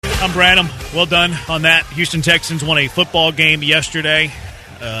I'm Branham. Well done on that. Houston Texans won a football game yesterday.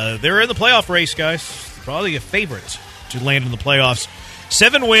 They're in the playoff race, guys. Probably a favorite to land in the playoffs.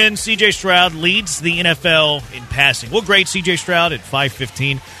 7 wins. CJ Stroud leads the NFL in passing. We'll grade CJ Stroud at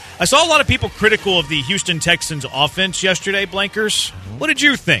 515. I saw a lot of people critical of the Houston Texans offense yesterday, Blankers. What did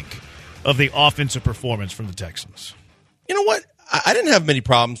you think of the offensive performance from the Texans? You know what? I didn't have many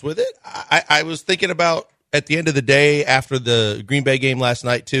problems with it. I was thinking about, at the end of the day, after the Green Bay game last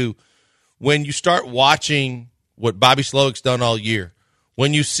night, too, when you start watching what Bobby Slowick's done all year,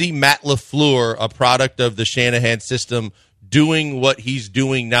 when you see Matt LaFleur, a product of the Shanahan system, doing what he's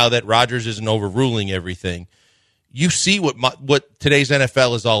doing now that Rodgers isn't overruling everything, you see what today's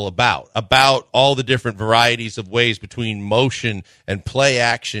NFL is all about all the different varieties of ways between motion and play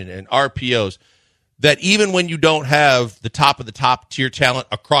action and RPOs, that even when you don't have the top of the top tier talent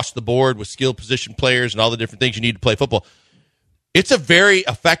across the board with skill position players and all the different things you need to play football, it's a very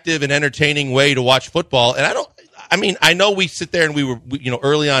effective and entertaining way to watch football. And I know we sit there and we were,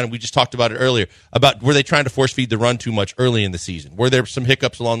 early on, and we just talked about it earlier, about were they trying to force feed the run too much early in the season? Were there some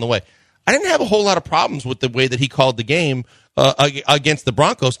hiccups along the way? I didn't have a whole lot of problems with the way that he called the game against the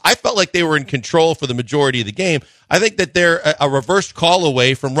Broncos. I felt like they were in control for the majority of the game. I think that they're a reversed call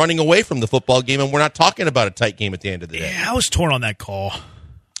away from running away from the football game, and we're not talking about a tight game at the end of the day. Yeah, I was torn on that call.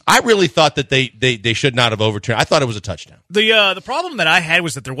 I really thought that they should not have overturned. I thought it was a touchdown. The problem that I had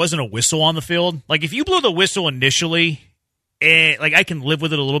was that there wasn't a whistle on the field. Like, if you blew the whistle initially, I can live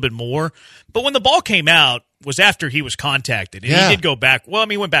with it a little bit more. But when the ball came out was after he was contacted. And he did go back. Well,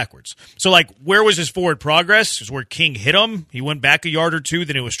 he went backwards. So, where was his forward progress? Is where King hit him. He went back a yard or two,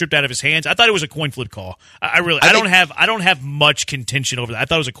 then it was stripped out of his hands. I thought it was a coin flip call. I don't have much contention over that. I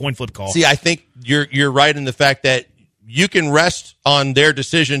thought it was a coin flip call. See, I think you're right in the fact that you can rest on their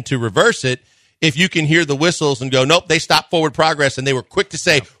decision to reverse it if you can hear the whistles and go, nope, they stopped forward progress, and they were quick to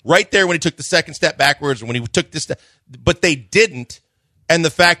say right there when he took the second step backwards, or when he took this step, but they didn't. And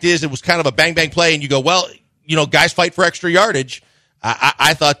the fact is, it was kind of a bang-bang play, and you go, well, guys fight for extra yardage.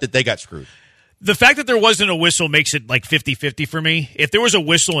 I thought that they got screwed. The fact that there wasn't a whistle makes it 50-50 for me. If there was a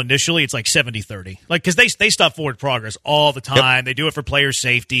whistle initially, it's 70-30. Because they stop forward progress all the time. Yep. They do it for player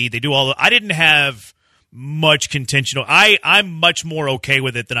safety. They do I didn't have much contention. I'm much more okay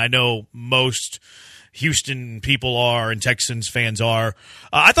with it than I know most Houston people are and Texans fans are.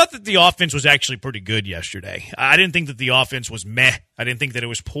 I thought that the offense was actually pretty good yesterday. I didn't think that the offense was meh. I didn't think that it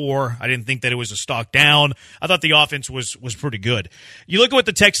was poor. I didn't think that it was a stock down. I thought the offense was pretty good. You look at what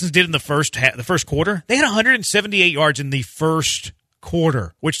the Texans did in the first quarter. They had 178 yards in the first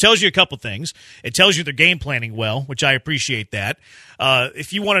quarter, which tells you a couple things. It tells you they're game planning well, which I appreciate that.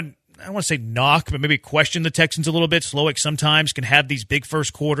 If you want to, I don't want to say knock, but maybe question the Texans a little bit. Slowick sometimes can have these big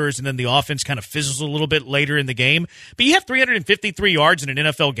first quarters, and then the offense kind of fizzles a little bit later in the game. But you have 353 yards in an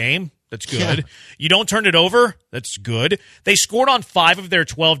NFL game. That's good. Yeah. You don't turn it over. That's good. They scored on 5 of their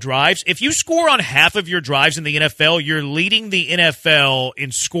 12 drives. If you score on half of your drives in the NFL, you're leading the NFL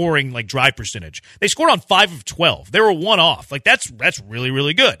in scoring drive percentage. They scored on 5 of 12. They were one off. That's really,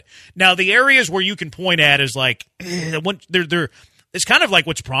 really good. Now, the areas where you can point at is they're it's kind of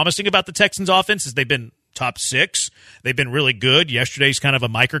what's promising about the Texans offense is they've been top 6. They've been really good. Yesterday's kind of a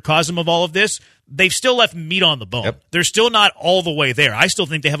microcosm of all of this. They've still left meat on the bone. Yep. They're still not all the way there. I still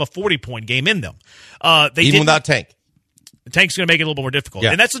think they have a 40-point game in them. Even without Tank. Tank's going to make it a little more difficult.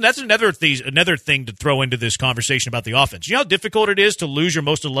 Yeah. And that's another thing to throw into this conversation about the offense. You know how difficult it is to lose your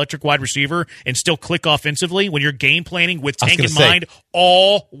most electric wide receiver and still click offensively when you're game planning with Tank in mind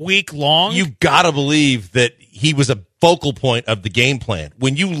all week long? You got to believe that he was a focal point of the game plan.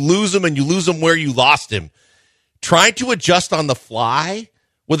 When you lose him and you lose him where you lost him, trying to adjust on the fly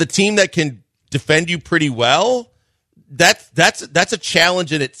with a team that can defend you pretty well, that's a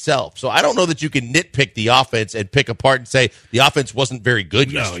challenge in itself. So I don't know that you can nitpick the offense and pick apart and say the offense wasn't very good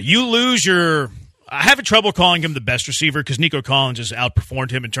yesterday. No, you lose your I have trouble calling him the best receiver because Nico Collins has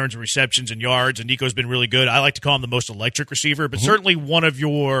outperformed him in terms of receptions and yards, and Nico's been really good. I like to call him the most electric receiver, but certainly he's one of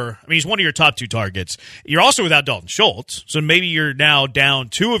your top 2 targets. You're also without Dalton Schultz, so maybe you're now down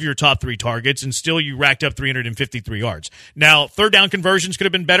 2 of your top 3 targets, and still you racked up 353 yards. Now, third down conversions could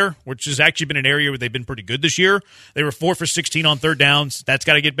have been better, which has actually been an area where they've been pretty good this year. They were 4 for 16 on third downs. That's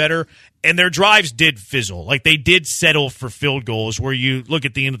got to get better. And their drives did fizzle. They did settle for field goals where you look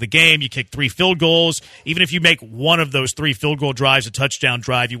at the end of the game, you kick 3 field goals. Even if you make one of those 3 field goal drives a touchdown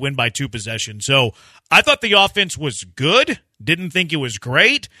drive, you win by 2 possessions. So I thought the offense was good. Didn't think it was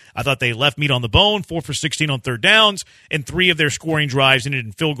great. I thought they left meat on the bone, 4 for 16 on third downs, and 3 of their scoring drives ended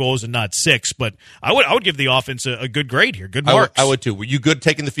in field goals and not 6. But I would give the offense a good grade here, good marks. I would too. Were you good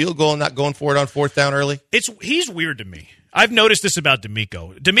taking the field goal and not going for it on fourth down early? He's weird to me. I've noticed this about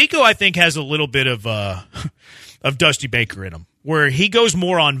D'Amico. D'Amico, I think, has a little bit of Dusty Baker in him, where he goes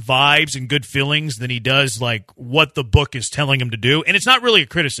more on vibes and good feelings than he does like what the book is telling him to do. And it's not really a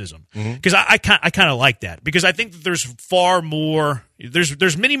criticism, because I kind of like that, because I think that there's far more.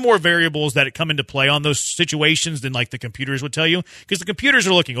 There's many more variables that come into play on those situations than like the computers would tell you, because the computers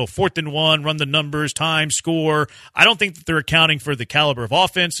are looking, 4th and 1, run the numbers, time, score. I don't think that they're accounting for the caliber of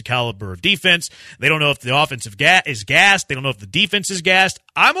offense, the caliber of defense. They don't know if the offensive is gassed. They don't know if the defense is gassed.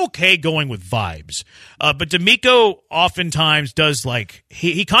 I'm okay going with vibes. But D'Amico oftentimes does like,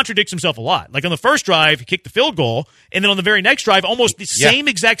 he contradicts himself a lot. Like on the first drive, he kicked the field goal, and then on the very next drive, almost the same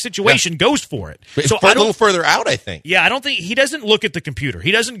exact situation goes for it. So a little further out, I think. Yeah, I don't think he doesn't look at the computer.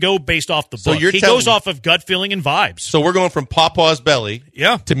 He doesn't go based off the book. He goes off of gut feeling and vibes. So we're going from Pawpaw's belly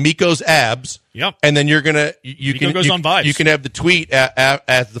to Miko's abs. Yep. And then you're gonna on vibes. You can have the tweet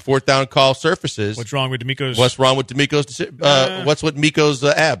as the 4th down call surfaces. What's wrong with D'Amico's? What's wrong with D'Amico's? What's with Miko's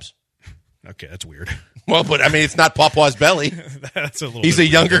abs? Okay, that's weird. Well, but I mean, it's not Pawpaw's belly. That's a little. He's a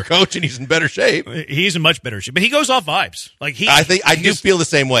younger coach, and he's in better shape. He's in much better shape, but he goes off vibes. Like I do feel the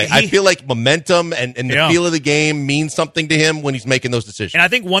same way. I feel like momentum and the feel of the game means something to him when he's making those decisions. And I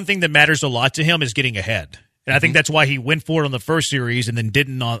think one thing that matters a lot to him is getting ahead. And I think that's why he went for it on the first series and then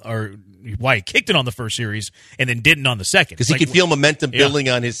didn't or why he kicked it on the first series and then didn't on the second. Because he could feel momentum building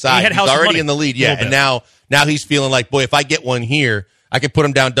on his side. He's already in the lead, and now he's feeling like, boy, if I get one here, I could put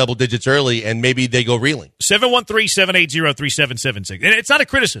him down double digits early, and maybe they go reeling. 713-780-3776. And it's not a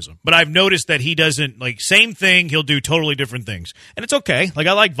criticism, but I've noticed that he doesn't, like, same thing, he'll do totally different things. And it's okay. Like,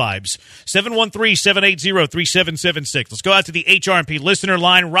 I like vibes. 713-780-3776. Let's go out to the HRP listener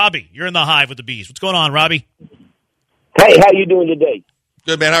line. Robbie, you're in the hive with the bees. What's going on, Robbie? Hey, how you doing today?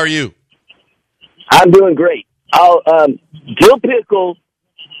 Good, man. How are you? I'm doing great. I'll dill pickle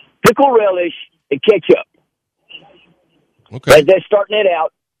relish, and ketchup. Okay. They're starting it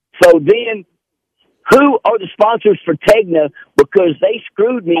out. So then, who are the sponsors for Tegna? Because they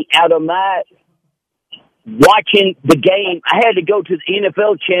screwed me out of my watching the game. I had to go to the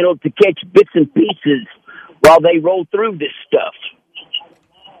NFL channel to catch bits and pieces while they roll through this stuff.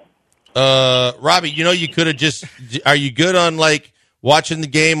 Robbie, you could have just. Are you good on like watching the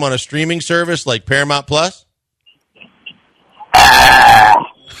game on a streaming service like Paramount Plus?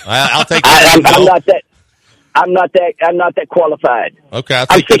 I'll take that. I'm not that qualified. Okay, I'll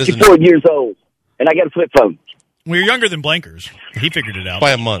I'm take that as 64 years old, and I got a flip phone. Well, you're younger than Blankers. He figured it out.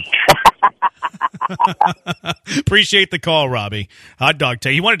 By a month. Appreciate the call, Robbie. Hot dog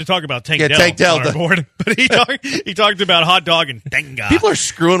Tank. He wanted to talk about Tank Dell Tank Dell on our board, but he talked about hot dog and Tenga. People are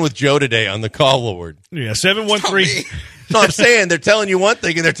screwing with Joe today on the call, Lord. Yeah, 713. No, I'm saying they're telling you one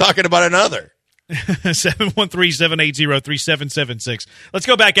thing and they're talking about another. 713-780-3776. Let's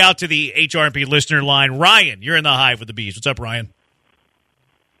go back out to the HRP listener line. Ryan, you're in the hive with the bees. What's up, Ryan?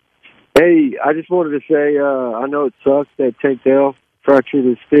 Hey, I just wanted to say I know it sucks that Tank Dell fractured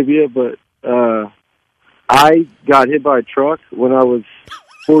his tibia, but I got hit by a truck when I was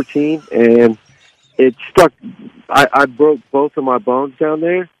 14, and it stuck. I broke both of my bones down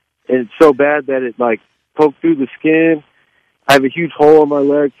there, and it's so bad that it, like, poked through the skin. I have a huge hole in my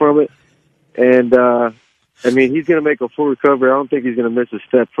leg from it. And, I mean, he's going to make a full recovery. I don't think he's going to miss a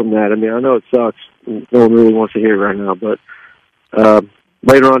step from that. I mean, I know it sucks. No one really wants to hear it right now. But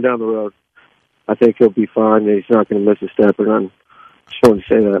later on down the road, I think he'll be fine. And he's not going to miss a step. And I just wanted to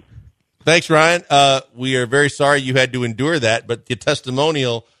say that. Thanks, Ryan. We are very sorry you had to endure that. But the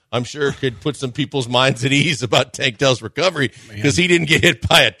testimonial, I'm sure, could put some people's minds at ease about Tank Dell's recovery because he didn't get hit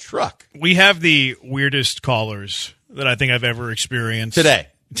by a truck. We have the weirdest callers that I think I've ever experienced. Today.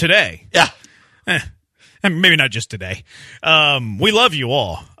 Yeah. Maybe not just today. We love you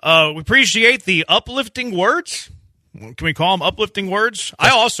all. We appreciate the uplifting words. Can we call them uplifting words? I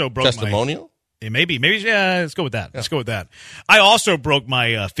also broke testimonial? Maybe. Yeah, let's go with that. Yeah. Let's go with that. I also broke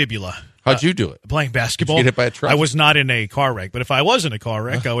my fibula. How'd you do it? Playing basketball. Did you get hit by a truck? I was not in a car wreck, but if I was in a car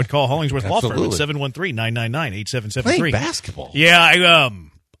wreck, I would call Hollingsworth Law Firm at 713-999-8773. Playing basketball? Yeah,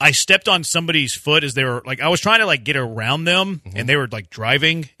 I stepped on somebody's foot as they were, like, I was trying to, like, get around them, and they were, like,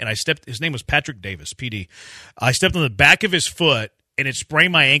 driving, and his name was Patrick Davis, PD. I stepped on the back of his foot, and it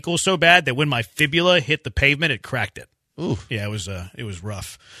sprained my ankle so bad that when my fibula hit the pavement, it cracked it. Ooh. Yeah, it was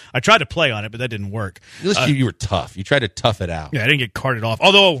rough. I tried to play on it, but that didn't work. At least you were tough. You tried to tough it out. Yeah, I didn't get carted off.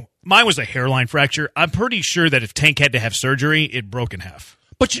 Although, mine was a hairline fracture. I'm pretty sure that if Tank had to have surgery, it broke in half.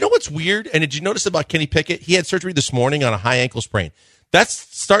 But you know what's weird? And did you notice about Kenny Pickett? He had surgery this morning on a high ankle sprain. That's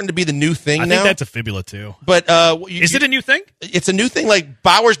starting to be the new thing now. I think that's a fibula, too. But is it a new thing? It's a new thing. Like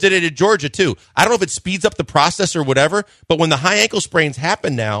Bowers did it at Georgia, too. I don't know if it speeds up the process or whatever, but when the high ankle sprains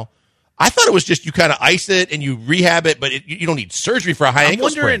happen now, I thought it was just you kind of ice it and you rehab it, but you don't need surgery for a high ankle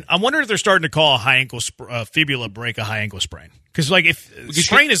sprain. I'm wondering if they're starting to call a high ankle fibula break a high ankle sprain. Because if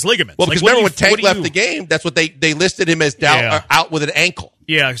sprain is ligaments. Well, because remember when Tank left the game, that's what they listed him as out with an ankle.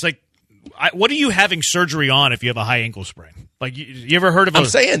 Yeah, it's like, what are you having surgery on if you have a high ankle sprain? Like, you ever heard of I'm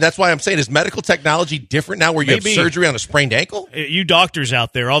saying, that's why I'm saying, is medical technology different now where you have surgery on a sprained ankle? You doctors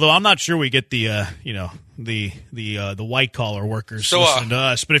out there, although I'm not sure we get the white collar workers listening to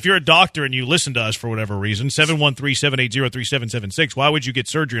us. But if you're a doctor and you listen to us for whatever reason, 713-780-3776, why would you get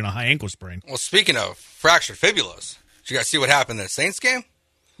surgery on a high ankle sprain? Well, speaking of fractured fibulas, did you guys see what happened in the Saints game?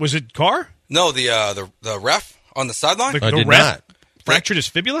 Was it Carr? No, the ref on the sideline. I did not. Fractured his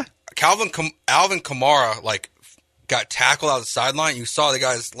fibula? Alvin Kamara, got tackled out of the sideline. You saw the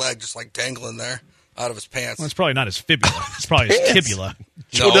guy's leg just, dangling there out of his pants. Well, it's probably not his fibula. It's probably his tibula.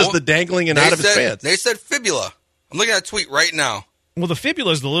 Joe does the dangling and out of his pants. They said fibula. I'm looking at a tweet right now. Well, the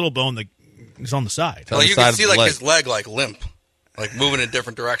fibula is the little bone that is on the side. You can see, his leg, limp. Moving in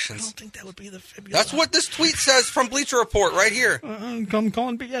different directions. I don't think that would be the fibula. That's what this tweet says from Bleacher Report right here. I'm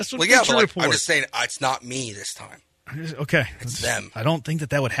calling BS. Bleacher Report. I'm just saying it's not me this time. Okay. It's them. I don't think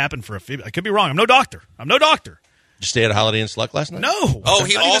that would happen for a fibula. I could be wrong. I'm no doctor. Did you stay at a Holiday Inn Select last night? No. Oh,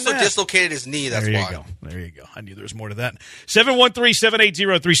 he also dislocated his knee. That's why. There you go. I knew there was more to that.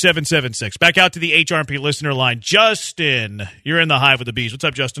 713-780-3776. Back out to the HRP listener line. Justin, you're in the Hive with the Bees. What's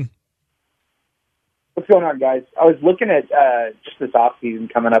up, Justin? What's going on, guys? I was looking at just this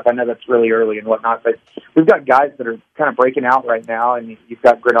offseason coming up. I know that's really early and whatnot, but we've got guys that are kind of breaking out right now, and you've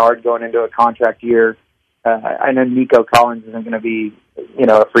got Grenard going into a contract year. I know Nico Collins isn't going to be,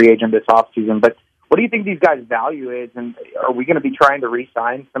 a free agent this offseason, but what do you think these guys' value is, and are we going to be trying to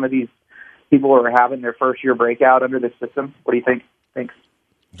re-sign some of these people who are having their first-year breakout under this system? What do you think? Thanks.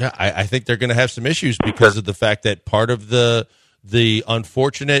 Yeah, I think they're going to have some issues because of the fact that part of the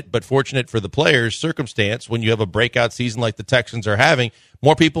unfortunate but fortunate for the players circumstance, when you have a breakout season like the Texans are having,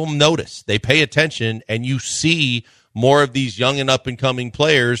 more people notice. They pay attention, and you see more of these young and up-and-coming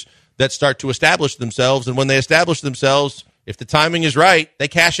players that start to establish themselves. And when they establish themselves, if the timing is right, they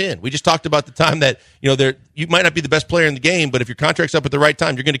cash in. We just talked about the time that, you might not be the best player in the game, but if your contract's up at the right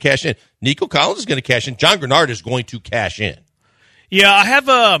time, you're going to cash in. Nico Collins is going to cash in. John Grenard is going to cash in. Yeah, I have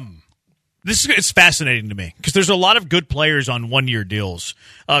it's fascinating to me because there's a lot of good players on one-year deals.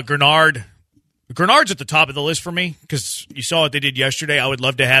 Grenard's at the top of the list for me because you saw what they did yesterday. I would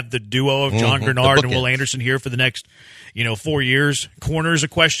love to have the duo of John Grenard and Will Anderson here for the next, 4 years. Corner is a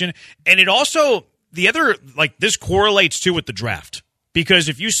question. And it also, this correlates too with the draft. Because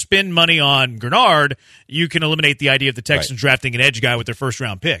if you spend money on Grenard, you can eliminate the idea of the Texans drafting an edge guy with their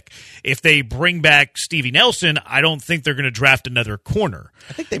first-round pick. If they bring back Stevie Nelson, I don't think they're going to draft another corner.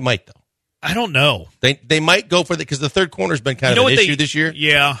 I think they might, though. I don't know. They might go for because the third corner's been kind of an issue this year.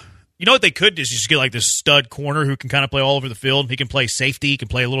 Yeah. You know what they could do is just get this stud corner who can kind of play all over the field. He can play safety. He can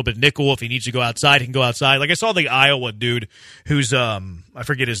play a little bit nickel. If he needs to go outside, he can go outside. I saw the Iowa dude who's, I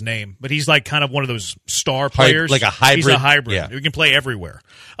forget his name, but he's kind of one of those star players. Like a hybrid. He's a hybrid. Yeah. Who can play everywhere.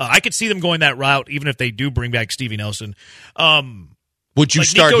 I could see them going that route even if they do bring back Stevie Nelson. Would you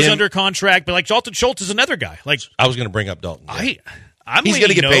start Nico's him? Under contract, but Dalton Schultz is another guy. I was going to bring up Dalton. Yeah. He's going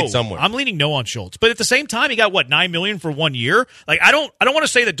to get paid somewhere. I'm leaning no on Schultz, but at the same time, he got $9 million for 1 year. I don't want to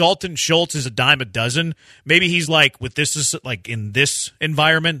say that Dalton Schultz is a dime a dozen. Maybe he's with this is in this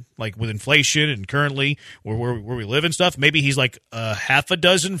environment, with inflation and currently where we live and stuff. Maybe he's a half a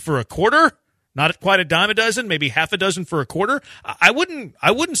dozen for a quarter, not quite a dime a dozen. Maybe half a dozen for a quarter. I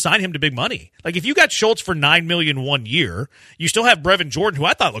wouldn't sign him to big money. If you got Schultz for $9 million 1 year, you still have Brevin Jordan, who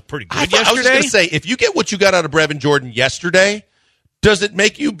I thought looked pretty good yesterday. I was just going to say, if you get what you got out of Brevin Jordan yesterday. Does it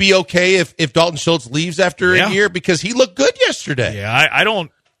make you be okay if Dalton Schultz leaves after a year? Because he looked good yesterday. Yeah, I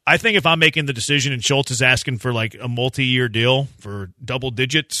don't. I think if I'm making the decision and Schultz is asking for a multi-year deal for double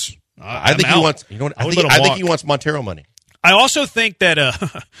digits, I think he wants. I think he wants Montero money. I also think that I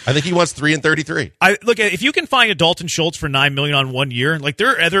think he wants 3 and 33. If you can find a Dalton Schultz for $9 million on 1 year,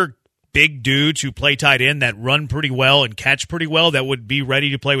 there are other big dudes who play tight end that run pretty well and catch pretty well that would be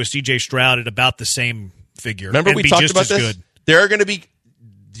ready to play with CJ Stroud at about the same figure. Remember we talked about this. Good. There are going to be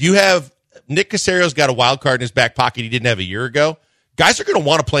 – you have – Nick Caserio's got a wild card in his back pocket he didn't have a year ago. Guys are going to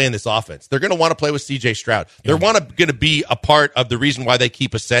want to play in this offense. They're going to want to play with C.J. Stroud. They're going to be a part of the reason why they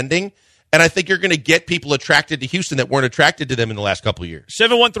keep ascending. And I think you're going to get people attracted to Houston that weren't attracted to them in the last couple of years.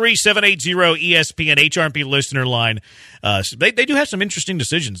 713-780-ESPN, HRP listener line. They do have some interesting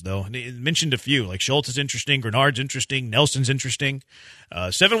decisions, though. They mentioned a few. Schultz is interesting. Grenard's interesting. Nelson's interesting.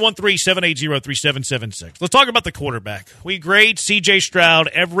 713-780-3776. Let's talk about the quarterback. We grade CJ Stroud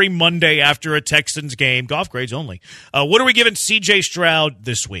every Monday after a Texans game. Golf grades only. What are we giving CJ Stroud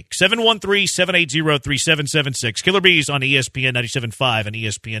this week? 713-780-3776. Killer Bees on ESPN 97.5 and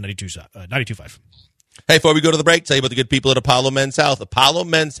ESPN 92.5. Hey, before we go to the break, tell you about the good people at Apollo Men's Health. Apollo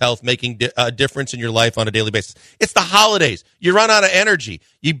Men's Health, making a difference in your life on a daily basis. It's the holidays. You run out of energy.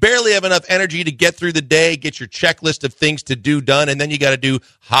 You barely have enough energy to get through the day, get your checklist of things to do done, and then you got to do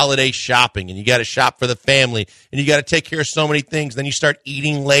holiday shopping, and you got to shop for the family, and you got to take care of so many things. Then you start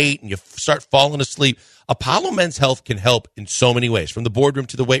eating late, and you start falling asleep. Apollo Men's Health can help in so many ways, from the boardroom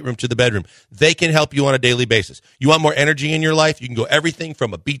to the weight room to the bedroom. They can help you on a daily basis. You want more energy in your life? You can go everything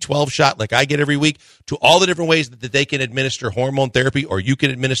from a B12 shot like I get every week to all the different ways that they can administer hormone therapy, or you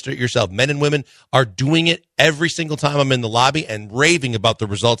can administer it yourself. Men and women are doing it every single time I'm in the lobby and raving about the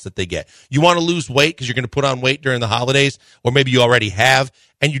results that they get. You want to lose weight because you're going to put on weight during the holidays, or maybe you already have,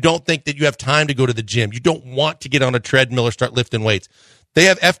 and you don't think that you have time to go to the gym. You don't want to get on a treadmill or start lifting weights. They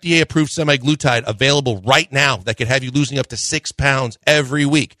have FDA-approved semaglutide available right now that could have you losing up to 6 pounds every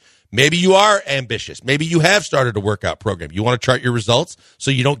week. Maybe you are ambitious. Maybe you have started a workout program. You want to chart your results so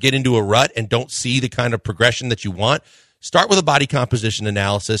you don't get into a rut and don't see the kind of progression that you want. Start with a body composition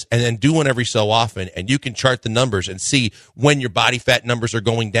analysis and then do one every so often, and you can chart the numbers and see when your body fat numbers are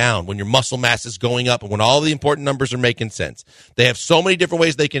going down, when your muscle mass is going up, and when all the important numbers are making sense. They have so many different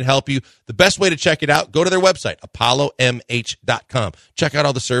ways they can help you. The best way to check it out, go to their website, apollomh.com. Check out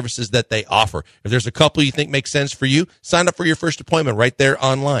all the services that they offer. If there's a couple you think make sense for you, sign up for your first appointment right there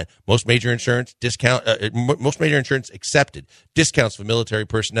online. Most major insurance accepted. Discounts for military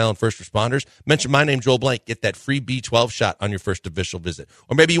personnel and first responders. Mention my name, Joel Blank. Get that free B12 shot on your first official visit.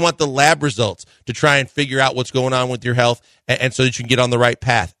 Or maybe you want the lab results to try and figure out what's going on with your health and so that you can get on the right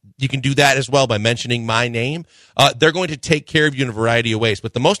path. You can do that as well by mentioning my name. They're going to take care of you in a variety of ways.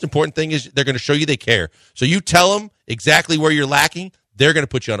 But the most important thing is they're going to show you they care. So you tell them exactly where you're lacking. They're going to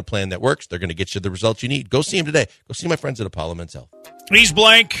put you on a plan that works. They're going to get you the results you need. Go see them today. Go see my friends at Apollo Men's Health. He's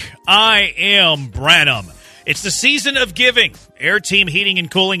Blank. I am Branham. It's the season of giving. Air Team Heating and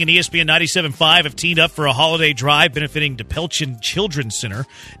Cooling and ESPN 97.5 have teamed up for a holiday drive benefiting DePelchin Children's Center.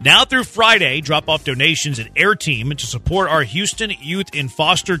 Now through Friday, drop off donations at Air Team to support our Houston youth in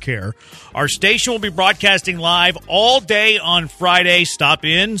foster care. Our station will be broadcasting live all day on Friday. Stop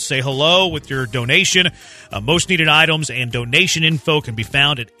in, say hello with your donation. Most needed items and donation info can be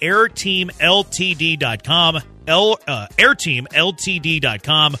found at airteamltd.com.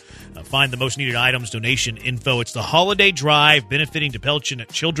 airteamltd.com. Find the most needed items, donation info. It's the holiday drive benefiting DePelchin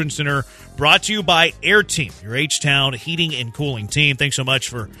Children's Center, brought to you by Air Team, your H-Town heating and cooling team. Thanks so much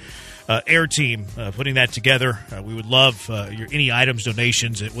for Air Team putting that together. We would love any items,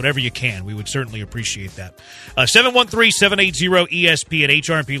 donations, whatever you can. We would certainly appreciate that. 713-780-ESP at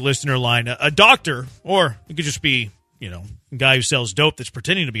HRP listener line. A doctor, or it could just be, a guy who sells dope that's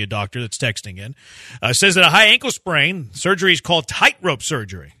pretending to be a doctor that's texting in, says that a high ankle sprain surgery is called tightrope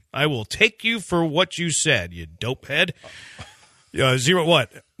surgery. I will take you for what you said, you dope head. Zero what?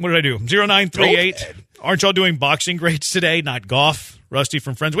 What did I do? 0938. Aren't y'all doing boxing grades today, not golf? Rusty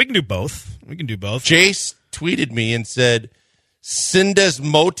from Friends. We can do both. Jace tweeted me and said,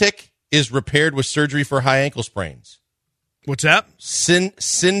 syndesmotic is repaired with surgery for high ankle sprains. What's that?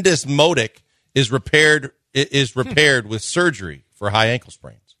 Syndesmotic is repaired with surgery for high ankle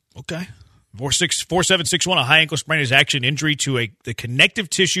sprains. Okay. 4761. A high ankle sprain is actually an injury to the connective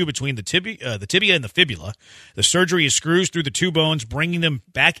tissue between the tibia and the fibula. The surgery is screws through the two bones, bringing them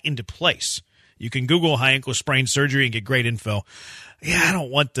back into place. You can Google high ankle sprain surgery and get great info. Yeah, I don't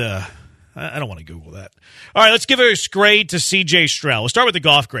want to Google that. All right, let's give a grade to CJ Stroud. We'll start with the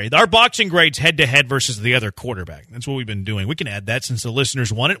golf grade. Our boxing grade's head-to-head versus the other quarterback. That's what we've been doing. We can add that since the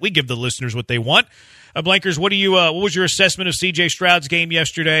listeners want it. We give the listeners what they want. Blankers, what was your assessment of CJ Stroud's game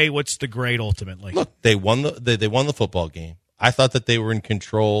yesterday? What's the grade ultimately? Look, they won the football game. I thought that they were in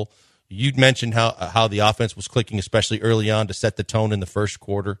control. You'd mentioned how the offense was clicking, especially early on, to set the tone in the first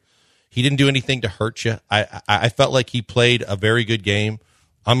quarter. He didn't do anything to hurt you. I felt like he played a very good game.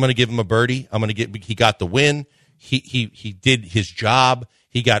 I'm going to give him a birdie. He got the win. He did his job.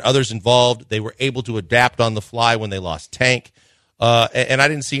 He got others involved. They were able to adapt on the fly when they lost Tank. And I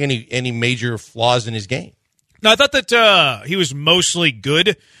didn't see any major flaws in his game. No, I thought that he was mostly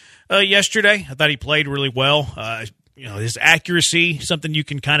good yesterday. I thought he played really well. His accuracy, something you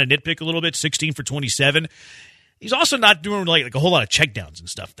can kind of nitpick a little bit, 16 for 27. He's also not doing like a whole lot of checkdowns and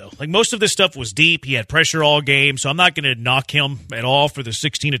stuff, though. Like, most of this stuff was deep. He had pressure all game, so I'm not going to knock him at all for the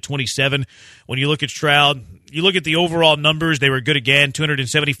 16 to 27. When you look at Stroud, you look at the overall numbers, they were good again,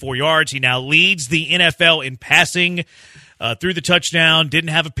 274 yards. He now leads the NFL in passing. Threw the touchdown, didn't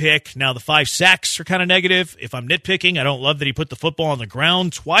have a pick. Now the 5 sacks are kind of negative. If I'm nitpicking, I don't love that he put the football on the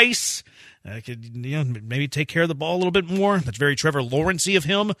ground twice. Could maybe take care of the ball a little bit more. That's very Trevor Lawrence-y of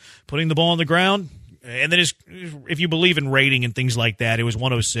him, putting the ball on the ground. And then if you believe in rating and things like that, it was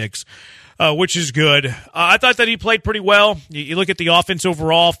 106, which is good. I thought that he played pretty well. You look at the offense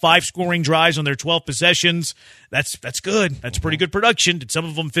overall, 5 scoring drives on their 12 possessions. That's good. That's pretty good production. Did some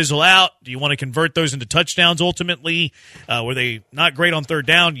of them fizzle out? Do you want to convert those into touchdowns ultimately? Were they not great on third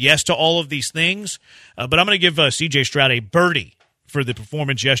down? Yes to all of these things. But I'm going to give CJ Stroud a birdie for the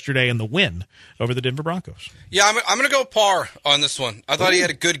performance yesterday and the win over the Denver Broncos. Yeah, I'm going to go par on this one. I thought he had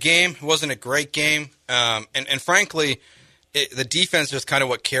a good game. It wasn't a great game. And frankly, the defense was kind of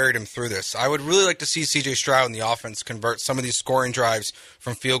what carried him through this. I would really like to see CJ Stroud and the offense convert some of these scoring drives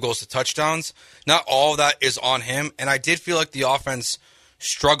from field goals to touchdowns. Not all of that is on him, and I did feel like the offense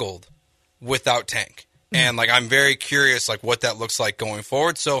struggled without Tank. And I'm very curious what that looks like going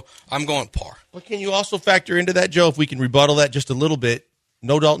forward. So I'm going par. Well, can you also factor into that, Joe, if we can rebuttal that just a little bit?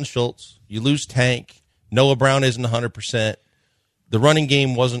 No Dalton Schultz. You lose Tank. Noah Brown isn't 100%. The running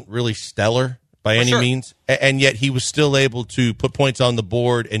game wasn't really stellar by any means. And yet he was still able to put points on the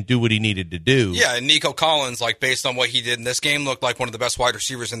board and do what he needed to do. Yeah, and Nico Collins, based on what he did in this game, looked like one of the best wide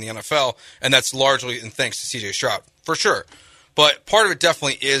receivers in the NFL. And that's largely thanks to CJ Stroud, for sure. But part of it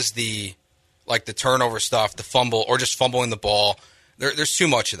definitely is the turnover stuff, the fumble, or just fumbling the ball. There's too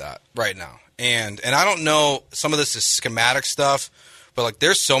much of that right now. And I don't know, some of this is schematic stuff, but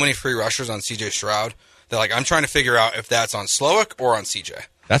there's so many free rushers on CJ Stroud that I'm trying to figure out if that's on Slowick or on CJ.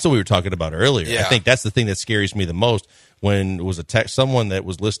 That's what we were talking about earlier. Yeah. I think that's the thing that scares me the most. When it was someone that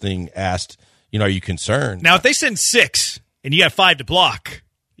was listening asked, are you concerned? Now, if they send 6 and you got 5 to block,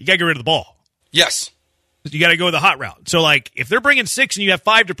 you got to get rid of the ball. Yes. You got to go the hot route. So, if they're bringing 6 and you have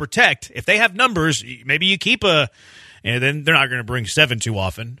 5 to protect, if they have numbers, maybe you keep and then they're not going to bring 7 too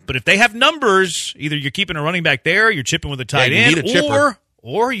often. But if they have numbers, either you're keeping a running back there, you're chipping with a tight end,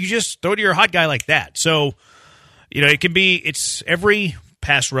 or you just throw to your hot guy like that. So, it's every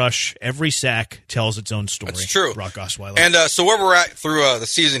pass rush, every sack tells its own story. That's true. Brock Osweiler. And so where we're at through the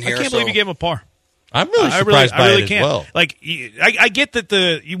season here. I can't believe you gave him a par. I'm really surprised by it as well. I get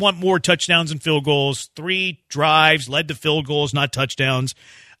that you want more touchdowns and field goals. 3 drives led to field goals, not touchdowns.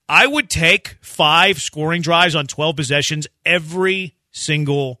 I would take 5 scoring drives on 12 possessions every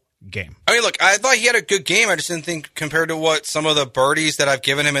single game. I mean, look, I thought he had a good game. I just didn't think compared to what some of the birdies that I've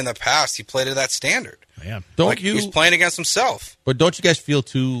given him in the past, he played at that standard. Yeah. He's playing against himself. But don't you guys feel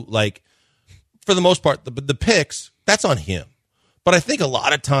too, for the most part, the picks, that's on him. But I think a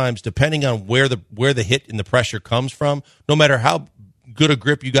lot of times, depending on where the hit and the pressure comes from, no matter how good a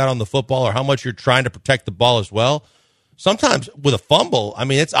grip you got on the football or how much you're trying to protect the ball as well, sometimes with a fumble,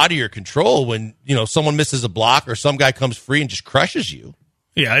 it's out of your control when someone misses a block or some guy comes free and just crushes you.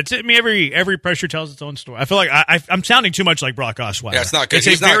 Yeah, every pressure tells its own story. I feel like I'm sounding too much like Brock Osweiler. Yeah, it's not good.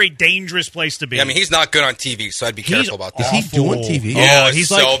 It's a very dangerous place to be. Yeah, he's not good on TV, so I'd be careful about that. Is he doing TV? Yeah, he's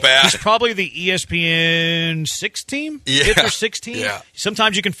so bad. He's probably the ESPN 6 team, 5th or 6 team. Yeah.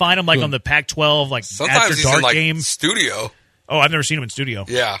 Sometimes you can find him on the Pac-12, sometimes after he's dark in, game studio. Oh, I've never seen him in studio.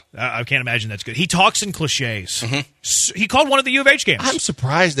 Yeah. I can't imagine that's good. He talks in cliches. Mm-hmm. So he called one of the U of H games. I'm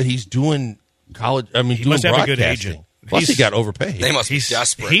surprised that he's doing college. He must have a good agent. Plus, he got overpaid. They must be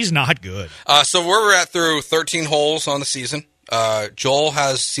desperate. He's not good. So where we're at through 13 holes on the season. Joel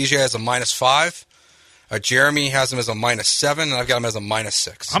has CJ as a -5. Jeremy has him as a -7, and I've got him as a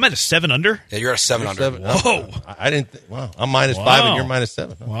 -6. I'm at a 7 under. Yeah, you're at a 7 under. Whoa! I didn't. Wow, I'm -5 and you're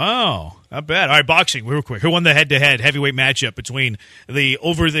 -7. Huh? Wow, not bad. All right, boxing, real quick. Who won the head-to-head heavyweight matchup between the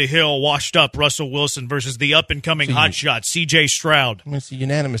over-the-hill, washed-up Russell Wilson versus the up-and-coming hotshot CJ Stroud? It's a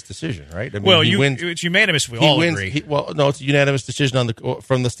unanimous decision, right? He wins. It's unanimous. We all agree. No, it's a unanimous decision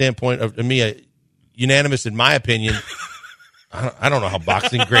from the standpoint of me. Unanimous, in my opinion. I don't know how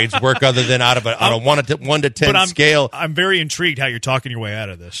boxing grades work other than on a 1 to 10 scale. I'm very intrigued how you're talking your way out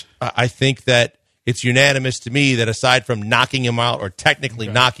of this. I think that it's unanimous to me that aside from knocking him out or technically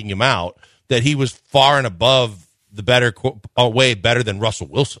knocking him out, that he was far and above way better than Russell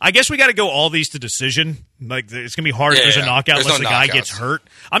Wilson. I guess we got to go all these to decision. It's going to be hard if there's a knockout unless the guy gets hurt.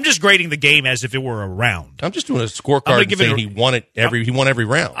 I'm just grading the game as if it were a round. I'm just doing a scorecard and saying he won every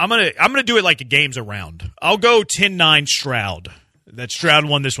round. I'm gonna do it like a game's a round. I'll go 10-9 Stroud. That Stroud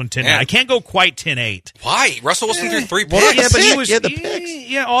won this one 10-9. I can't go quite 10-8. Why? Russell Wilson threw 3 picks. Well, yeah, but he was the picks.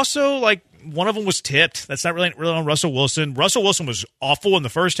 Yeah, also one of them was tipped. That's not really on Russell Wilson. Russell Wilson was awful in the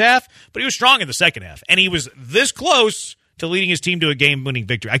first half, but he was strong in the second half. And he was this close to leading his team to a game-winning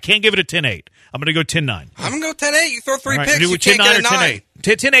victory. I can't give it a 10-8. I'm going to go 10-9. I'm going to go 10-8. You throw 3 All right, picks, do you a can't 10-9 get a or 9.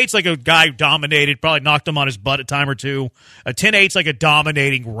 10-8. 10-8's like a guy dominated, probably knocked him on his butt a time or two. A 10-8's like a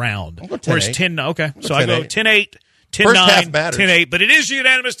dominating round. I'll go 10-8. Whereas 10, okay. So I go 10-8, 10-9, First half matters. 10-8. But it is a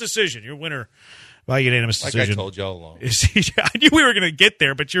unanimous decision. Your winner by unanimous Like decision. I told you all along. I knew we were going to get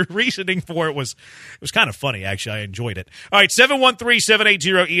there, but your reasoning for it was kind of funny, actually. I enjoyed it. All right,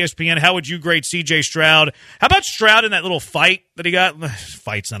 713-780-ESPN. How would you grade CJ Stroud? How about Stroud in that little fight that he got?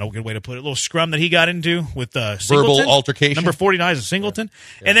 Fight's not a good way to put it. A little scrum that he got into with Singleton. Verbal altercation. Number 49 is a Singleton.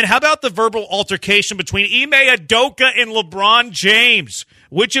 Yeah. And then how about the verbal altercation between Ime Udoka and LeBron James?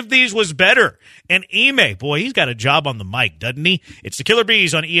 Which of these was better? And Ime, boy, he's got a job on the mic, doesn't he? It's the Killer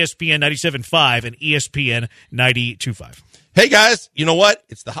Bees on ESPN 97.5 and ESPN 92.5. Hey, guys, you know what?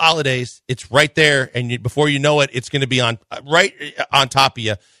 It's the holidays. It's right there, and before you know it, it's going to be right on top of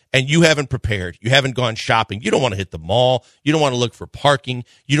you, and you haven't prepared. You haven't gone shopping. You don't want to hit the mall. You don't want to look for parking.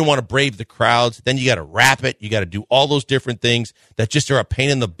 You don't want to brave the crowds. Then you got to wrap it. You got to do all those different things that just are a pain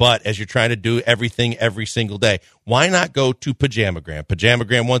in the butt as you're trying to do everything every single day. Why not go to Pajamagram?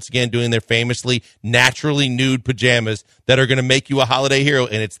 Pajamagram, once again, doing their famously naturally nude pajamas that are going to make you a holiday hero,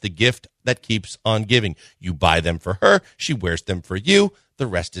 and it's the gift that keeps on giving. You buy them for her. She wears them for you. The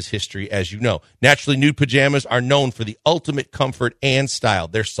rest is history, as you know. Naturally nude pajamas are known for the ultimate comfort and style.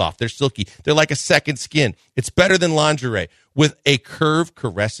 They're soft. They're silky. They're like a second skin. It's better than lingerie with a curve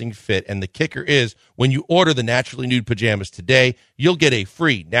caressing fit. And the kicker is when you order the Naturally Nude pajamas today, you'll get a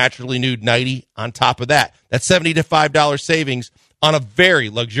free Naturally Nude nightie on top of that. That's $70 to $5 savings on a very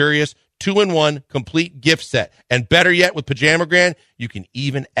luxurious 2-in-1 complete gift set. And better yet, with Pajamagram, you can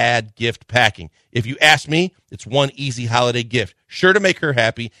even add gift packing. If you ask me, it's one easy holiday gift. Sure to make her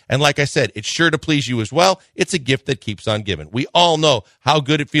happy. And like I said, it's sure to please you as well. It's a gift that keeps on giving. We all know how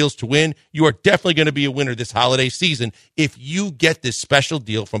good it feels to win. You are definitely going to be a winner this holiday season if you get this special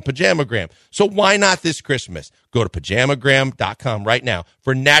deal from Pajamagram. So why not this Christmas? Go to Pajamagram.com right now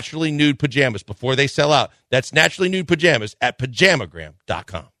for Naturally Nude pajamas before they sell out. That's Naturally Nude pajamas at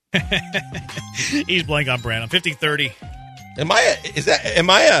Pajamagram.com. He's blank on brand. I'm 50-30. Am I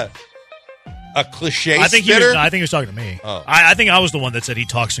a cliche I think spitter? I think he was talking to me. Oh. I think I was the one that said he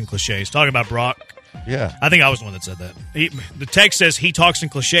talks in cliches. Talking about Brock. Yeah. I think I was the one that said that. The text says he talks in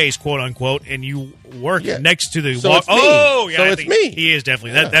cliches, quote unquote, and you work next to the so walk. It's me. Oh, yeah. So I it's think me. He is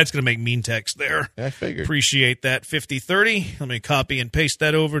definitely. Yeah. That's going to make mean text there. I figured. Appreciate that. 50-30. Let me copy and paste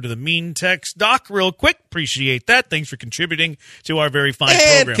that over to the mean text doc real quick. Appreciate that. Thanks for contributing to our very fine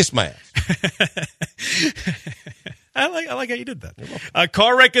program. Kiss my ass. I like how you did that.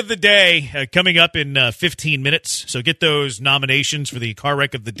 Car Wreck of the Day coming up in 15 minutes. So get those nominations for the Car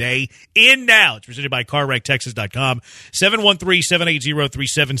Wreck of the Day in now. It's presented by CarWreckTexas.com.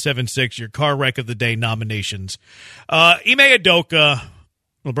 713-780-3776. Your Car Wreck of the Day nominations. Ime Udoka,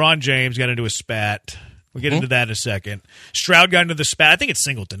 LeBron James got into a spat. We'll get into that in a second. Stroud got into the spat. I think it's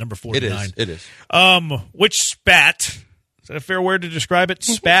Singleton, number 49. It is. Which spat? Is that a fair word to describe it?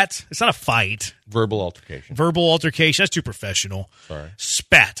 Spat? It's not a fight. Verbal altercation. Verbal altercation. That's too professional. Sorry.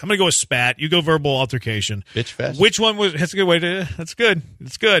 Spat. I'm going to go with spat. You go verbal altercation. Bitch fest. Which one was... That's a good way to... That's good.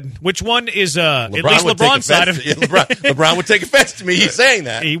 It's good. Which one is at least would LeBron's side of it? LeBron would take offense to me. He's saying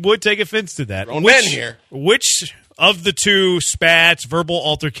that. He would take offense to that. Grown men here. Which of the two spats, verbal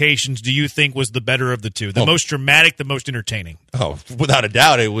altercations, do you think was the better of the two? The most dramatic, the most entertaining? Oh, without a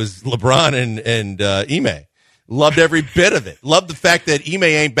doubt, it was LeBron and Ime. Loved every bit of it. Loved the fact that Ime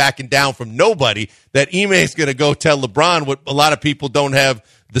ain't backing down from nobody, that Ime is going to go tell LeBron what a lot of people don't have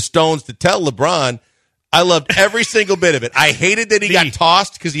the stones to tell LeBron. I loved every single bit of it. I hated that he got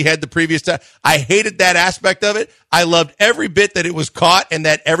tossed because he had the previous time. I hated that aspect of it. I loved every bit that it was caught and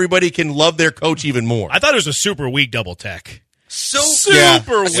that everybody can love their coach even more. I thought it was a super weak double tech.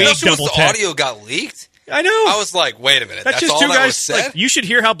 Super weak double double tech. The audio got leaked. I know. I was like, wait a minute. That's just all two that guys. was said? Like, you should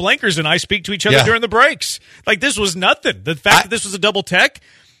hear how Blankers and I speak to each other during the breaks. Like, this was nothing. The fact that this was a double tech.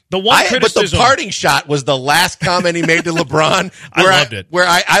 The one criticism. But the parting shot was the last comment he made to LeBron. I loved it. Where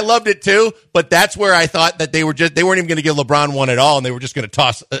I loved it too, but that's where I thought that they weren't even going to give LeBron one at all, and they were just going to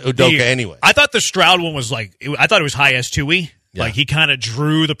toss Udoka anyway. I thought the Stroud one was I thought it was high S2E. Yeah. Like, he kind of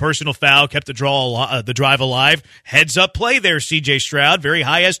drew the personal foul, kept the drive alive. Heads up play there, CJ Stroud. Very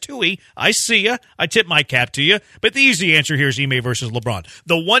high S2E. I see ya. I tip my cap to you. But the easy answer here is Ime versus LeBron.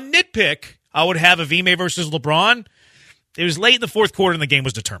 The one nitpick I would have of Ime versus LeBron, it was late in the fourth quarter and the game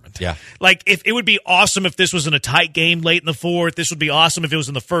was determined. Yeah. Like, if it would be awesome if this was in a tight game late in the fourth. This would be awesome if it was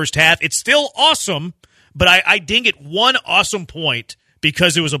in the first half. It's still awesome, but I ding it one awesome point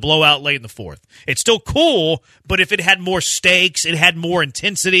because it was a blowout late in the fourth. It's still cool, but if it had more stakes, it had more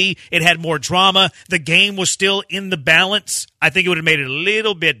intensity, it had more drama, the game was still in the balance, I think it would have made it a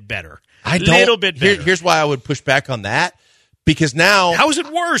little bit better. Here's why I would push back on that. Because now... How is it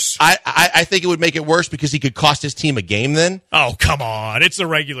worse? I think it would make it worse because he could cost his team a game then. Oh, come on. It's the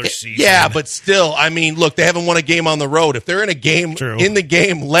regular season. Yeah, but still, I mean, look, they haven't won a game on the road. If they're in a game, in the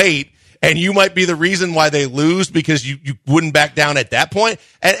game late, and you might be the reason why they lose because you wouldn't back down at that point.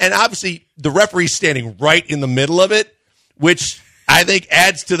 And obviously, the referee's standing right in the middle of it, which I think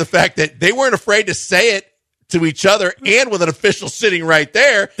adds to the fact that they weren't afraid to say it to each other and with an official sitting right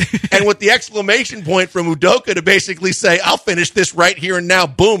there and with the exclamation point from Udoka to basically say, I'll finish this right here and now.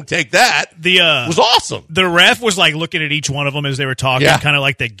 Boom, take that. Was awesome. The ref was like looking at each one of them as they were talking, kind of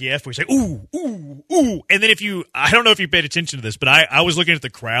like the gif where you say, ooh, ooh, ooh. And then I don't know if you paid attention to this, but I was looking at the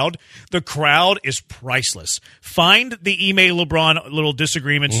crowd. The crowd is priceless. Find the Ime LeBron little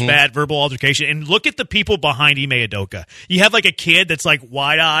disagreement, spat, verbal altercation, and look at the people behind Ime Udoka. You have like a kid that's like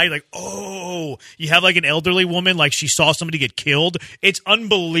wide-eyed, like, oh. You have like an elderly woman, like she saw somebody get killed. It's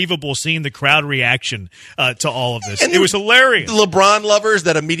unbelievable seeing the crowd reaction to all of this. And it was hilarious. The LeBron lovers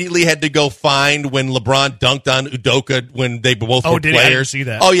that immediately had to go find when LeBron dunked on Udoka when they both were players. I didn't see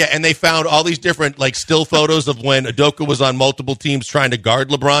that. Oh, yeah, and they found all these different like still photos of when Udoka was on multiple teams trying to guard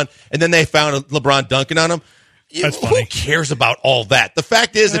LeBron, and then they found LeBron dunking on him. That's funny. Who cares about all that? The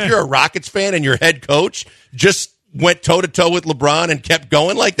fact is, if you're a Rockets fan and your head coach just went toe-to-toe with LeBron and kept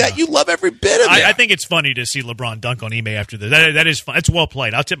going like that, you love every bit of it. I think it's funny to see LeBron dunk on Ime after this. That is fun. It's well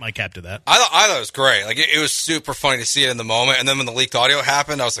played. I'll tip my cap to that. I thought it was great. Like it was super funny to see it in the moment, and then when the leaked audio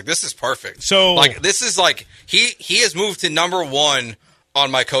happened, I was like, this is perfect. So, like, this is like, he has moved to number one on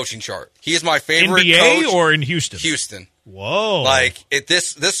my coaching chart. He is my favorite NBA coach. or in Houston? Houston. Whoa! Like at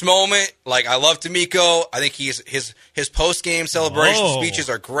this moment, like I love D'Amico. I think his post game celebration speeches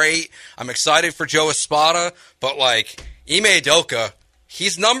are great. I'm excited for Joe Espada, but like Ime Udoka,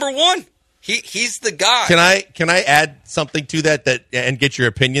 he's number one. He's the guy. Can I add something to that and get your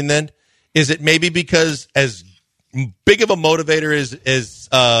opinion? Then is it maybe because as big of a motivator as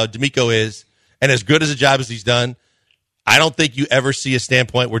D'Amico is, and as good as a job as he's done, I don't think you ever see a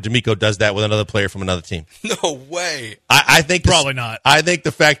standpoint where D'Amico does that with another player from another team. No way. I think probably not. I think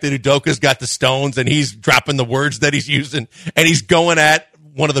the fact that Udoka's got the stones and he's dropping the words that he's using and he's going at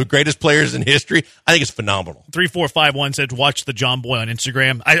one of the greatest players in history, I think it's phenomenal. 3451 said, watch the John Boy on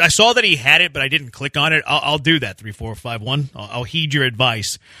Instagram. I saw that he had it, but I didn't click on it. I'll do that, 3451. I'll heed your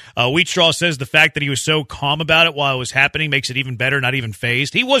advice. Wheat Straw says the fact that he was so calm about it while it was happening makes it even better, not even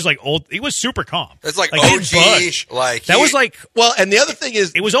phased. He was like old. He was super calm. It's like OG. Like that was like, well, and the other thing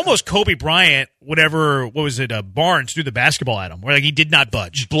is, it was almost Kobe Bryant, what was it, Barnes threw the basketball at him, where like he did not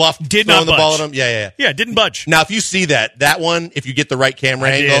budge. Did not budge. The ball at him. Yeah, didn't budge. Now, if you see that one, if you get the right camera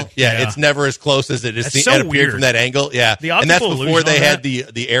angle, it's never as close as it appeared from that angle. Yeah, and that's before they had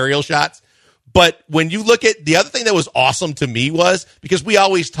the aerial shots. But when you look at the other thing that was awesome to me was, because we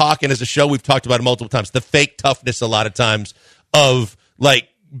always talk, and as a show we've talked about it multiple times, the fake toughness a lot of times of like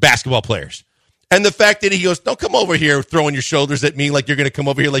basketball players. And the fact that he goes, don't come over here throwing your shoulders at me like you're going to come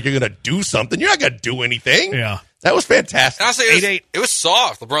over here like you're going to do something. You're not going to do anything. Yeah. That was fantastic. Honestly, it was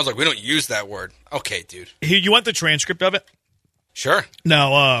soft. LeBron's like, we don't use that word. Okay, dude. You want the transcript of it? Sure.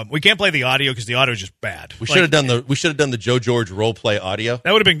 No, we can't play the audio because the audio is just bad. We should have done the Joe George role play audio.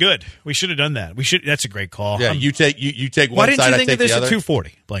 That would have been good. We should have done that. That's a great call. Yeah, you take one side. Why didn't you think of this at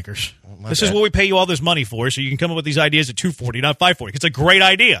 240, Blankers? This is what we pay you all this money for, so you can come up with these ideas at 240, not 540. It's a great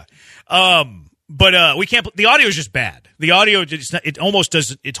idea. But we can't. The audio is just bad. The audio, it almost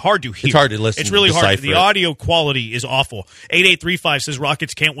does. It's hard to hear. It's hard to listen. It's really hard. The it. audio quality is awful. 8835 says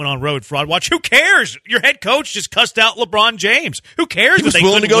Rockets can't win on road. Fraud watch. Who cares? Your head coach just cussed out LeBron James. Who cares? He was that they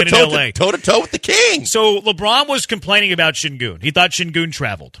willing to go toe to toe with the king. So LeBron was complaining about Şengün. He thought Şengün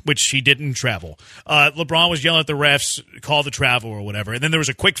traveled, which he didn't travel. LeBron was yelling at the refs, call the travel or whatever. And then there was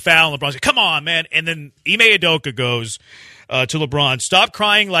a quick foul. And LeBron said, "Come on, man!" And then Ime Udoka goes to LeBron, "Stop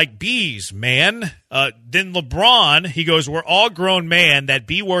crying like bees, man." Then LeBron, he goes, "We're all grown man. That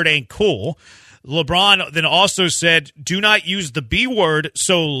B word ain't cool." LeBron then also said, "Do not use the B word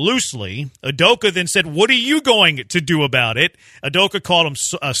so loosely." Udoka then said, "What are you going to do about it?" Udoka called him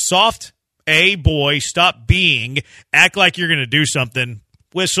a soft A boy. Stop being. Act like you're going to do something.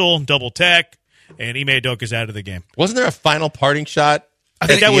 Whistle, double tech, and Ime Udoka's out of the game. Wasn't there a final parting shot? I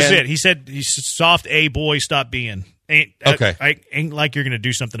think that was it. He said, "He's soft A boy. Stop being." Ain't like you're going to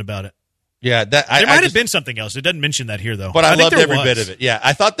do something about it. Yeah, there might have been something else. It doesn't mention that here, though. But I loved every was. bit of it. Yeah,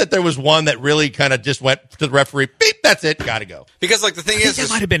 I thought that there was one that really kind of just went to the referee. Beep, that's it. Got to go. Because like the thing that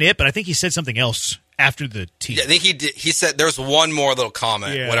might have been it, but I think he said something else after the tee. Yeah, I think he did. He said there was one more little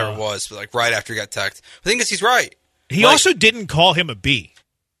comment, whatever it was, like right after he got teched. The thing is, he's right. He also didn't call him a B.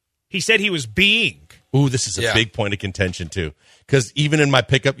 He said he was being. Ooh, this is a big point of contention, too. Because even in my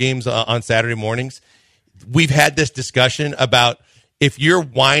pickup games on Saturday mornings, we've had this discussion about if you're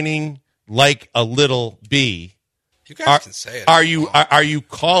whining like a little B, you guys can say it. Are you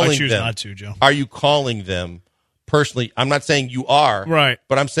calling them? I choose not to, Joe. Are you calling them personally? I'm not saying you are. Right.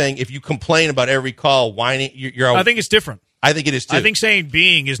 But I'm saying if you complain about every call, whining, you're I think it's different. I think it is, too. I think saying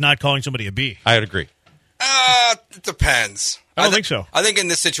being is not calling somebody a B. I would agree. It depends. I don't think so. I think in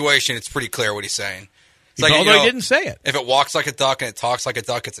this situation, it's pretty clear what he's saying. It's Although he didn't say it. If it walks like a duck and it talks like a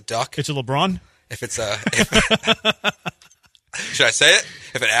duck, it's a duck. It's a LeBron? If it's a... should I say it?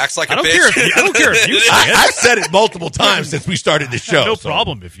 If it acts like a bitch? I don't care if you say it. I've said it multiple times since we started the show. No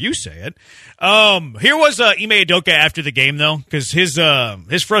problem if you say it. Here was Ime Udoka after the game, though, because his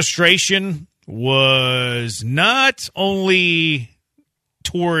frustration was not only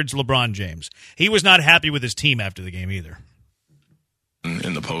towards LeBron James. He was not happy with his team after the game either.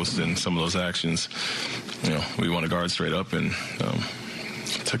 In the post and some of those actions, we want to guard straight up, and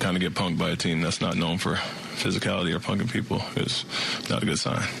to kind of get punked by a team that's not known for physicality or punking people is not a good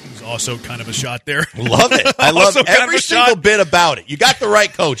sign. There's also kind of a shot there. Love it. I love every single bit about it. You got the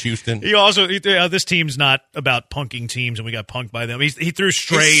right coach, Houston. This team's not about punking teams, and we got punked by them. He threw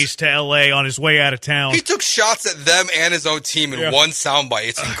strays to L.A. on his way out of town. He took shots at them and his own team in one soundbite.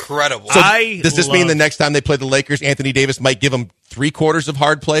 It's incredible. So does this mean the next time they play the Lakers, Anthony Davis might give them 3/4 of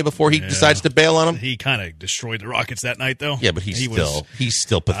hard play before he decides to bail on them? He kind of destroyed the Rockets that night, though. Yeah, but he's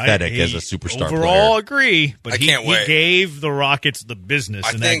still pathetic as a superstar player. Overall, agree. But he wait. gave the Rockets the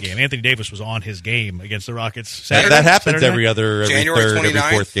business in that game. Anthony Davis was on his game against the Rockets Saturday. That happens Saturday? every third, every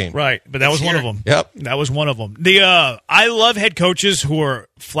fourth game. Right, but that was one of them. Yep. That was one of them. I love head coaches who are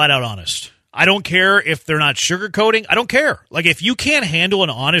flat out honest. I don't care if they're not sugarcoating. I don't care. Like, if you can't handle an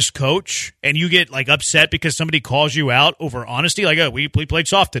honest coach and you get, upset because somebody calls you out over honesty, we played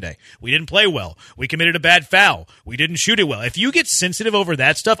soft today. We didn't play well. We committed a bad foul. We didn't shoot it well. If you get sensitive over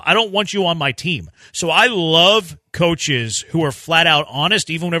that stuff, I don't want you on my team. So I love coaches who are flat out honest,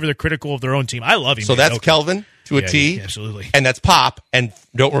 even whenever they're critical of their own team. I love him. So that's Kelvin to a T. Absolutely. And that's Pop. And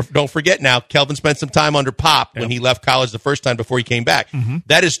don't forget now, Kelvin spent some time under Pop when he left college the first time before he came back. Mm-hmm.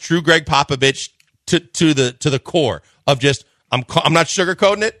 That is true Greg Popovich to the core of just I'm not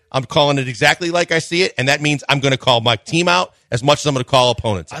sugarcoating it. I'm calling it exactly like I see it, and that means I'm going to call my team out as much as I'm going to call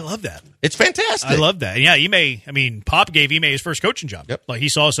opponents out. I love that. It's fantastic. I love that. Yeah, Pop gave Ime his first coaching job. Yep. He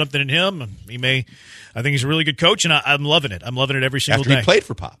saw something in him. Ime, I think he's a really good coach, and I'm loving it. I'm loving it every single day. After he played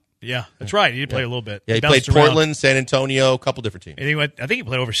for Pop. Yeah, that's right. He did play a little bit. Yeah, he played Portland, San Antonio, a couple different teams. And I think he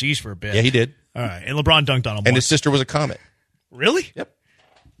played overseas for a bit. Yeah, he did. All right, and LeBron dunked on him. And his sister was a Comet. Really? Yep.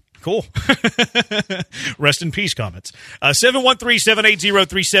 Cool. Rest in peace, comments.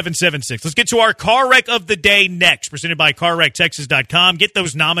 713-780-3776. Let's get to our car wreck of the day next, presented by CarwreckTexas.com. Get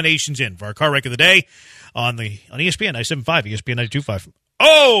those nominations in for our car wreck of the day on ESPN 97.5, ESPN 92.5.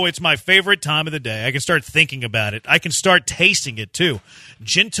 Oh, it's my favorite time of the day. I can start thinking about it. I can start tasting it, too.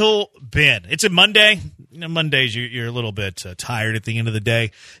 Gentle Ben. It's a Monday. Mondays, you're a little bit tired at the end of the day.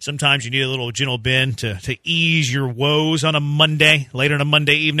 Sometimes you need a little Gentle Ben to ease your woes on a Monday, later on a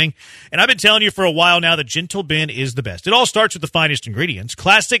Monday evening. And I've been telling you for a while now that Gentle Ben is the best. It all starts with the finest ingredients.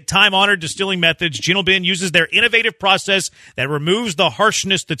 Classic, time-honored distilling methods. Gentle Ben uses their innovative process that removes the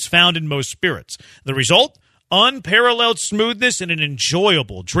harshness that's found in most spirits. The result? Unparalleled smoothness and an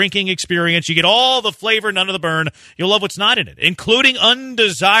enjoyable drinking experience. You get all the flavor, none of the burn. You'll love what's not in it, including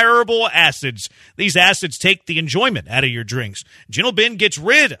undesirable acids. These acids take the enjoyment out of your drinks. Gentle Ben gets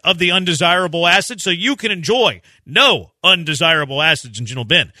rid of the undesirable acids so you can enjoy no undesirable acids in Gentle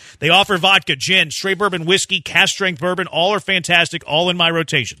Ben. They offer vodka, gin, straight bourbon, whiskey, cask-strength bourbon. All are fantastic, all in my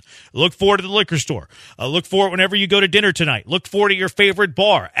rotation. Look for it at the liquor store. Look for it whenever you go to dinner tonight. Look for it at your favorite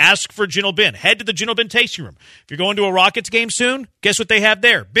bar. Ask for Gentle Ben. Head to the Gentle Ben tasting room. If you're going to a Rockets game soon, guess what they have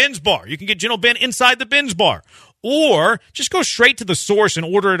there? Ben's Bar. You can get Gentle Ben inside the Ben's Bar. Or just go straight to the source and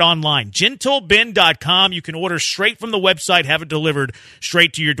order it online. GentleBen.com. You can order straight from the website, have it delivered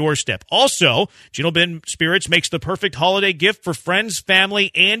straight to your doorstep. Also, Gentle Ben Spirits makes the perfect holiday gift for friends, family,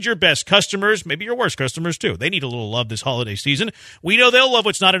 and your best customers. Maybe your worst customers, too. They need a little love this holiday season. We know they'll love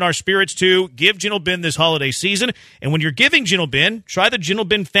what's not in our spirits, too. Give Gentle Ben this holiday season. And when you're giving Gentle Ben, try the Gentle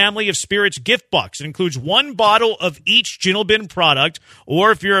Ben Family of Spirits gift box. It includes one bottle of each Gentle Ben product.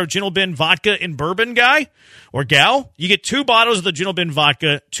 Or if you're a Gentle Ben vodka and bourbon guy, or gal, you get 2 bottles of the Gentle Bin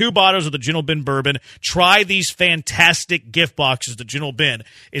vodka, 2 bottles of the Gentle Bin bourbon. Try these fantastic gift boxes that Gentle Bin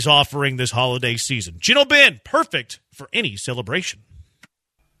is offering this holiday season. Gentle Bin, perfect for any celebration.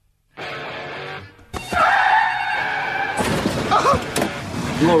 You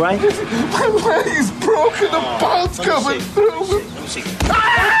all right? My leg's broken. The bone's coming through. Let me see.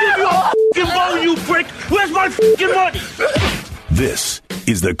 Give you a f***ing bone, you prick. Where's my f***ing money? This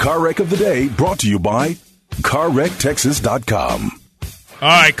is the Car Wreck of the Day, brought to you by CarWreckTexas.com. All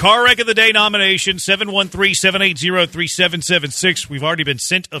right, Car Wreck of the Day nomination, 713-780-3776. We've already been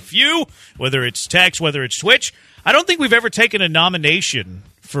sent a few, whether it's text, whether it's Twitch. I don't think we've ever taken a nomination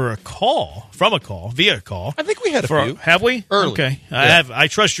via a call. I think we had a few. Have we? Early. Okay. Yeah. I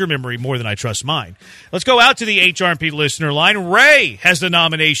trust your memory more than I trust mine. Let's go out to the HRP listener line. Ray has the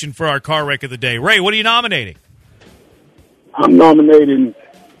nomination for our Car Wreck of the Day. Ray, what are you nominating? I'm nominating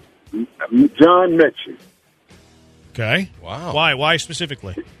John Mechie. Okay. Wow. Why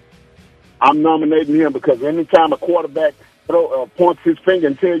specifically? I'm nominating him because anytime a quarterback points his finger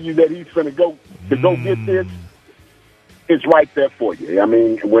and tells you that he's going to go get this, it's right there for you. I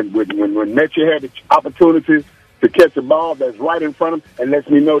mean, when Mechie had the opportunity to catch a ball that's right in front of him, and lets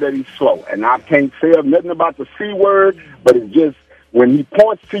me know that he's slow. And I can't say nothing about the C word, but it's just when he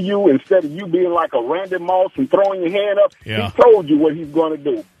points to you, instead of you being like a Randy Moss and throwing your hand up, He told you what he's going to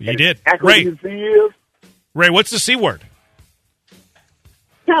do. He did. Accurate as he is. Ray, what's the C word?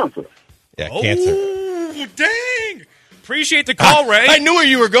 Cancer. Yeah, cancer. Oh, dang. Appreciate the call, Ray. I knew where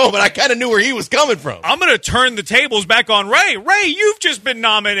you were going, but I kind of knew where he was coming from. I'm going to turn the tables back on Ray. Ray, you've just been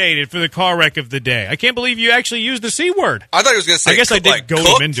nominated for the Car Wreck of the Day. I can't believe you actually used the C word. I thought he was going to say I guess I did like goad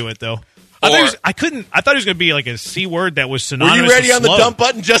him into it, though. I thought he was going to be like a C word that was synonymous. Were you ready with on the slow. dump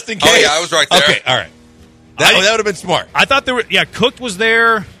button just in case? Oh, yeah, I was right there. Okay, all right. That would have been smart. I thought Cooked was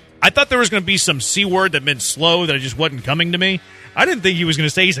there. I thought there was going to be some C word that meant slow that just wasn't coming to me. I didn't think he was going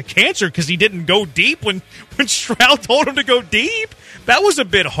to say he's a cancer because he didn't go deep when Stroud told him to go deep. That was a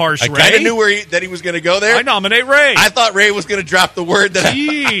bit harsh, Ray. I kind of knew that he was going to go there. I nominate Ray. I thought Ray was going to drop the word that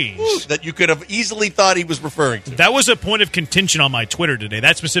that you could have easily thought he was referring to. That was a point of contention on my Twitter today.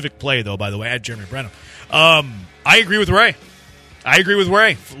 That specific play, though, by the way, at Jeremy Brenham. I agree with Ray.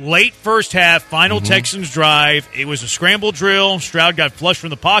 Late first half, final Texans drive. It was a scramble drill. Stroud got flushed from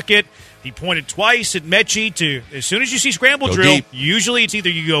the pocket. He pointed twice at Mechie to, as soon as you see scramble drill, deep. Usually it's either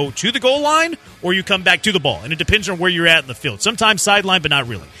you go to the goal line or you come back to the ball. And it depends on where you're at in the field. Sometimes sideline, but not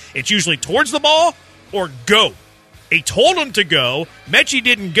really. It's usually towards the ball or go. He told him to go. Mechie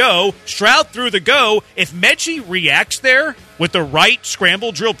didn't go. Stroud threw the go. If Mechie reacts there with the right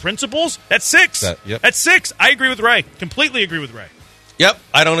scramble drill principles, that's 6. That's 6. I agree with Ray. Completely agree with Ray. Yep.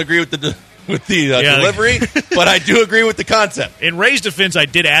 I don't agree with the delivery, but I do agree with the concept. In Ray's defense, I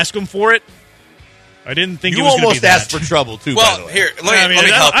did ask him for it. I didn't think you it was going to be almost asked for trouble, too, by the way. Here, let me help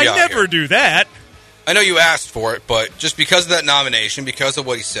you out. I never do that. I know you asked for it, but just because of that nomination, because of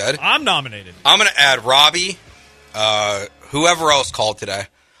what he said, I'm nominated. I'm going to add Robbie, whoever else called today.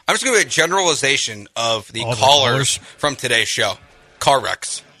 I'm just going to do a generalization of the callers from today's show. Car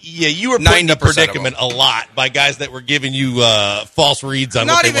wrecks. Yeah, you were put in a predicament a lot by guys that were giving you false reads on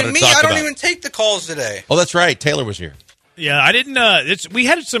what they wanted to talk about. I don't even take the calls today. Oh, that's right. Taylor was here. Yeah, I didn't. We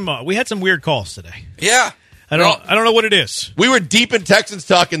had some weird calls today. Yeah, I don't know what it is. We were deep in Texans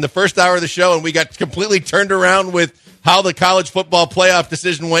talk in the first hour of the show, and we got completely turned around with how the college football playoff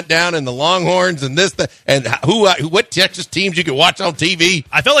decision went down, and the Longhorns, and and what Texas teams you could watch on TV.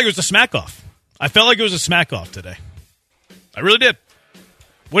 I felt like it was a smack off. Today. I really did.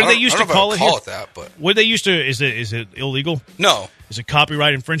 What did they used to call it? Call it that, but what did they used to? Is it illegal? No. Is it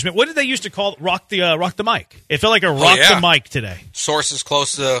copyright infringement? What did they used to call rock the mic? It felt like a rock the mic today. Sources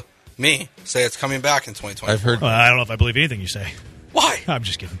close to me say it's coming back in 2020. I've heard. I don't know if I believe anything you say. Why? I'm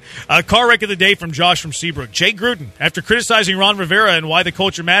just kidding. Car wreck of the day from Josh from Seabrook. Jay Gruden, after criticizing Ron Rivera and why the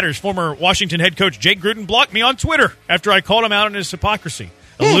culture matters, former Washington head coach Jay Gruden blocked me on Twitter after I called him out on his hypocrisy,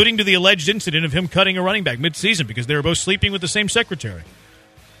 alluding to the alleged incident of him cutting a running back midseason because they were both sleeping with the same secretary.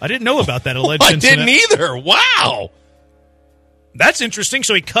 I didn't know about that alleged incident. I didn't either. Wow. That's interesting.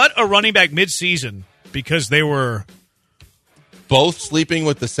 So he cut a running back midseason because they were both sleeping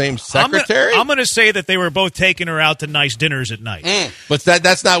with the same secretary? I'm going to say that they were both taking her out to nice dinners at night. But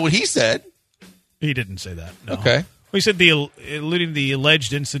that's not what he said. He didn't say that. No. Okay. He said alluding the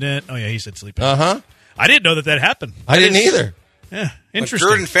alleged incident. Oh, yeah, he said sleeping. Uh-huh. I didn't know that happened. I didn't either. Yeah, interesting.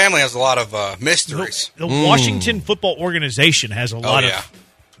 The Gruden family has a lot of mysteries. The Washington Football Organization has a lot of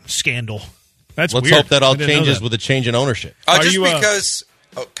scandal. That's Let's weird. hope that all changes with a change in ownership. Because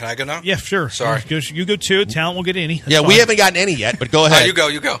Oh, can I go now? Yeah, sure. Sorry. You go too. Talent will get any. That's fine. We haven't gotten any yet, but go ahead. You go.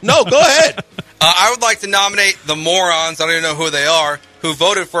 No, go ahead. I would like to nominate the morons, I don't even know who they are, who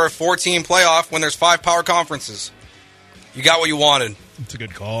voted for a 4-team playoff when there's 5 power conferences. You got what you wanted. That's a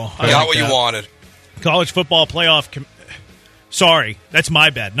good call. You got what you wanted. College football playoff. Sorry, that's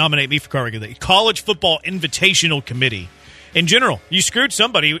my bad. Nominate me for Carwreck. College Football Invitational Committee. In general, you screwed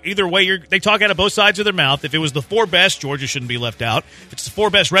somebody. Either way, they talk out of both sides of their mouth. If it was the 4 best, Georgia shouldn't be left out. If it's the 4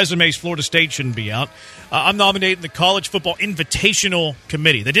 best resumes, Florida State shouldn't be out. I'm nominating the College Football Invitational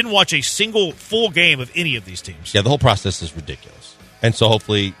Committee. They didn't watch a single full game of any of these teams. Yeah, the whole process is ridiculous. And so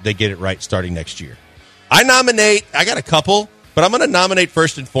hopefully they get it right starting next year. I got a couple, but I'm going to nominate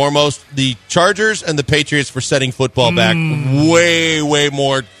first and foremost the Chargers and the Patriots for setting football back way, way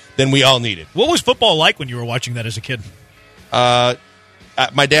more than we all needed. What was football like when you were watching that as a kid?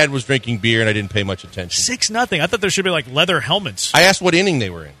 My dad was drinking beer, and I didn't pay much attention. 6-0. I thought there should be like leather helmets. I asked what inning they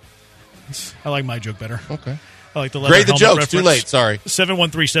were in. I like my joke better. Okay. I like the leather Grade the helmet jokes. reference. Too late. Sorry.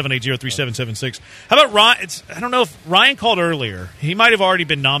 713-780-3776. How about Ryan? I don't know if Ryan called earlier. He might have already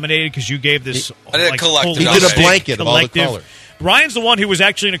been nominated because you gave this. I did a collective. He did a blanket of all the callers. Ryan's the one who was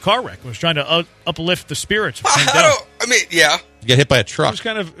actually in a car wreck. Was trying to uplift the spirits. I mean, yeah. You get hit by a truck.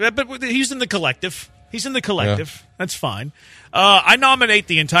 But he's in the collective. Yeah. That's fine. I nominate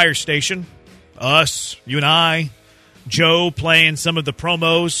the entire station. Us, you and I, Joe playing some of the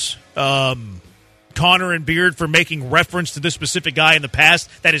promos, Connor and Beard for making reference to this specific guy in the past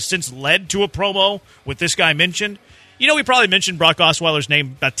that has since led to a promo with this guy mentioned. You know, we probably mentioned Brock Osweiler's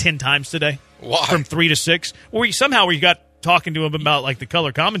name about 10 times today. Why? From 3 to 6. We got talking to him about like the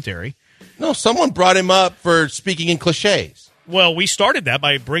color commentary. No, someone brought him up for speaking in cliches. Well, we started that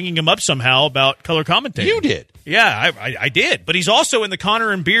by bringing him up somehow about color commentary. You did. Yeah, I did. But he's also in the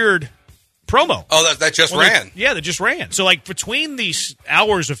Connor and Beard promo. Oh, that just ran. That just ran. So, like, between these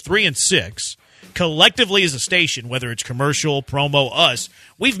hours of 3 and 6, collectively as a station, whether it's commercial, promo, us,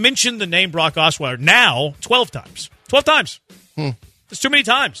 we've mentioned the name Brock Osweiler now 12 times. 12 times. That's too many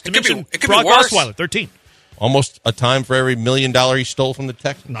times to mention Brock Osweiler. 13. Almost a time for every $1 million he stole from the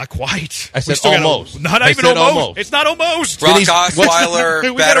Texans. Not quite. I said almost. Not even almost. It's not almost. Brock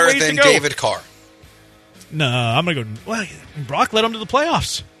Osweiler better than David Carr. No, I'm going to go. Well, Brock led him to the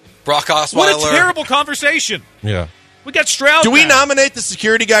playoffs. Brock Osweiler. What a terrible conversation. Yeah. We got Stroud. Do we nominate the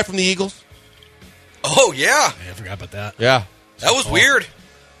security guy from the Eagles? Oh, yeah. I forgot about that. Yeah. That was weird.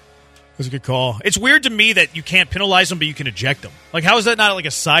 It was a good call. It's weird to me that you can't penalize them, but you can eject them. Like, how is that not like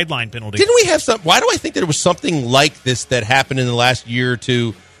a sideline penalty? Didn't we have some? Why do I think there was something like this that happened in the last year or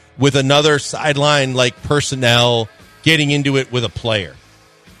two with another sideline like personnel getting into it with a player?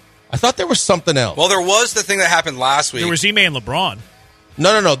 I thought there was something else. Well, there was the thing that happened last week. There was E-Man LeBron.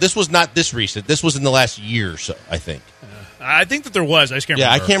 No. This was not this recent. This was in the last year or so, I think. I think that there was. I just can't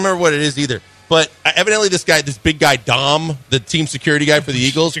remember. Yeah, I can't remember what it is either. But evidently this big guy, Dom, the team security guy for the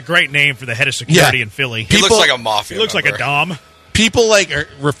Eagles. It's a great name for the head of security in Philly. He looks like a mafia. He looks like a Dom. People like are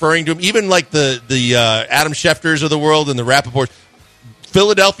referring to him, even like the Adam Schefters of the world and the Rappaports.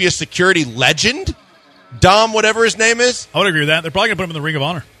 Philadelphia security legend, Dom, whatever his name is. I would agree with that. They're probably going to put him in the Ring of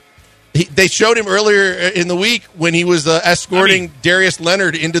Honor. They showed him earlier in the week when he was escorting Darius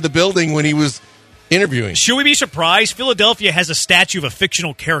Leonard into the building when he was interviewing. Should we be surprised? Philadelphia has a statue of a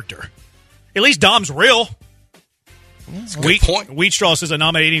fictional character. At least Dom's real. That's a good point. Wheatstraw says, I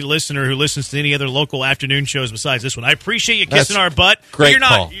nominate any listener who listens to any other local afternoon shows besides this one. I appreciate you kissing our butt. Great you're not,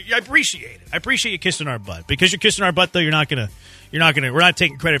 call. I appreciate it. I appreciate you kissing our butt. Because you're kissing our butt, though, we're not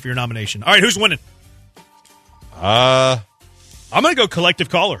taking credit for your nomination. All right, who's winning? I'm going to go collective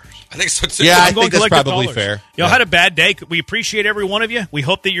callers. I think so, too. Yeah, I think that's probably fair. Y'all had a bad day. We appreciate every one of you. We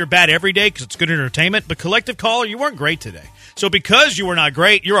hope that you're bad every day because it's good entertainment. But collective caller, you weren't great today. So because you were not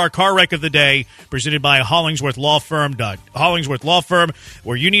great, you're our car wreck of the day, presented by Hollingsworth Law Firm,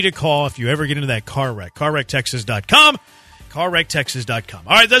 where you need to call if you ever get into that car wreck. CarWreckTexas.com. CarWreckTexas.com.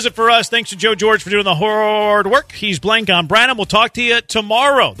 All right, that's it for us. Thanks to Joe George for doing the hard work. He's Blank on Branham. We'll talk to you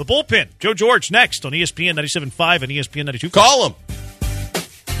tomorrow. The Bullpen. Joe George next on ESPN 97.5 and ESPN 92.5. Call him.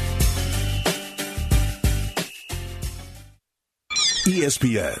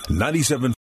 ESPN 97.